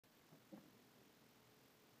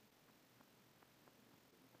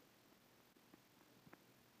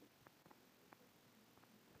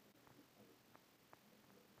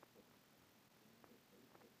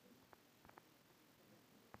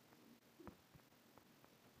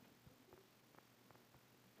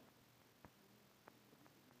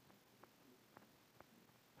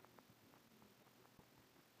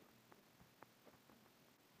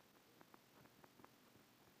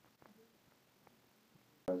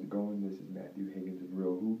How's it going? This is Matthew Higgins of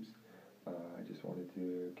Real Hoops. I just wanted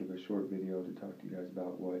to give a short video to talk to you guys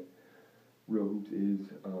about what Real Hoops is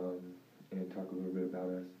and talk a little bit about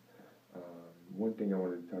us. One thing I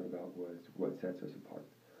wanted to talk about was what sets us apart.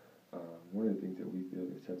 One of the things that we feel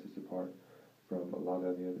that sets us apart from a lot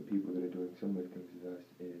of the other people that are doing similar things as us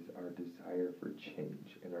is our desire for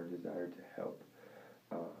change and our desire to help.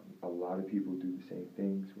 A lot of people do the same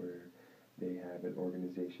things where they have an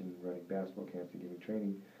organization running basketball camps and giving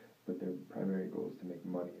training, but their primary goal is to make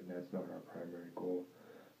money, and that's not our primary goal.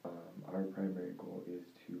 Our primary goal is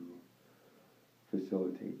to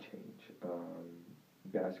facilitate change.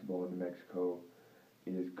 Basketball in New Mexico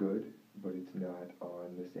is good, but it's not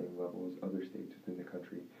on the same level as other states within the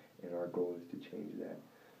country, and our goal is to change that.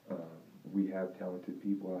 We have talented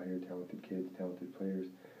people out here, talented kids, talented players,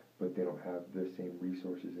 but they don't have the same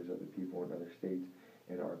resources as other people in other states,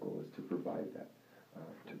 and our goal is to provide that,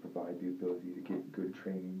 to provide the ability to get good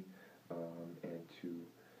training and to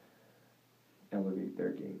elevate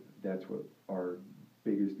their game. That's what our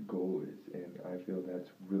biggest goal is, and I feel that's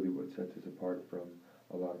really what sets us apart from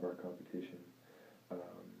a lot of our competition.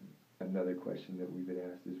 Another question that we've been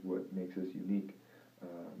asked is what makes us unique,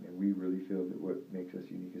 and we really feel that what makes us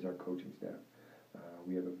unique is our coaching staff.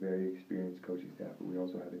 We have a very experienced coaching staff, but we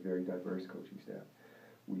also have a very diverse coaching staff.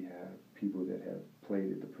 We have people that have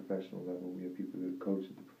played at the professional level. We have people that have coached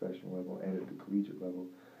at the professional level and at the collegiate level.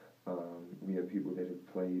 We have people that have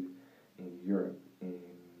played in Europe, in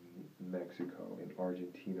Mexico, in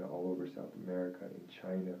Argentina, all over South America, in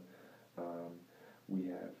China. We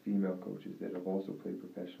have female coaches that have also played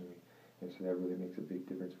professionally, and so that really makes a big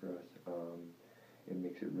difference for us. It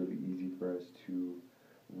makes it really easy for us to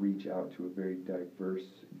reach out to a very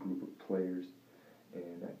diverse group of players,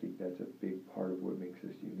 and I think that's a big part of what makes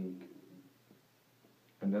us unique.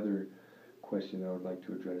 Another question I would like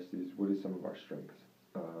to address is what are some of our strengths?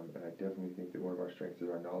 And I definitely think that one of our strengths is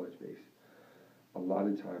our knowledge base. A lot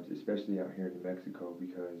of times, especially out here in New Mexico,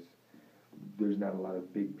 because there's not a lot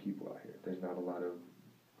of big people out here. There's not a lot of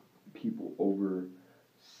people over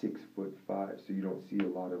 6'5", so you don't see a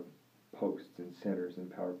lot of posts and centers and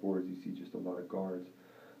power forwards. You see just a lot of guards.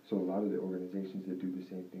 So a lot of the organizations that do the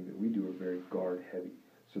same thing that we do are very guard heavy.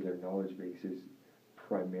 So their knowledge base is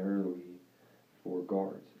primarily for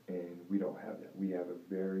guards, and we don't have that. We have a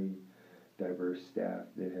very diverse staff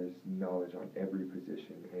that has knowledge on every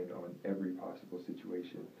position and on every possible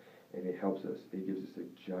situation, and it helps us. It gives us a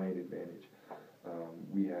giant advantage.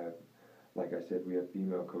 We have, like I said, we have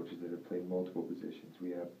female coaches that have played multiple positions. We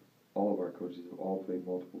have all of our coaches have all played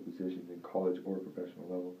multiple positions in college or professional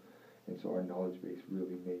level. And so our knowledge base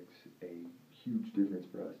really makes a huge difference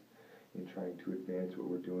for us in trying to advance what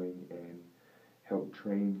we're doing and help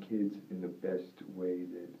train kids in the best way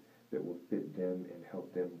that will fit them and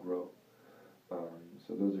help them grow.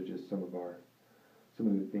 So those are just some of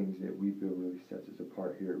the things that we feel really sets us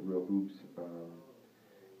apart here at Real Hoops.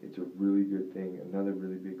 It's a really good thing. Another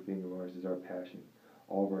really big thing of ours is our passion.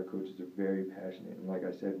 All of our coaches are very passionate, and like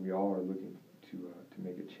I said, we all are looking to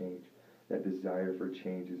make a change. That desire for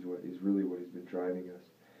change is really what has been driving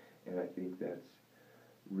us, and I think that's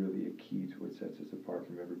really a key to what sets us apart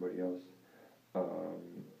from everybody else.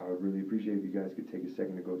 I would really appreciate if you guys could take a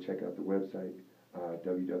second to go check out the website,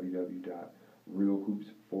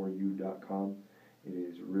 www.realhoops4u.com. It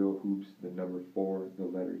is realhoops, the number 4, the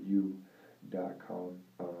letter U.com.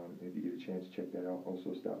 If you get a chance, check that out.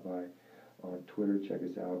 Also stop by on Twitter, check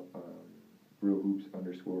us out,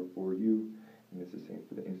 realhoops_4u, and it's the same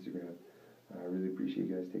for the Instagram. I really appreciate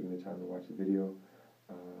you guys taking the time to watch the video.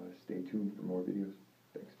 Stay tuned for more videos.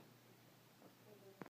 Thanks.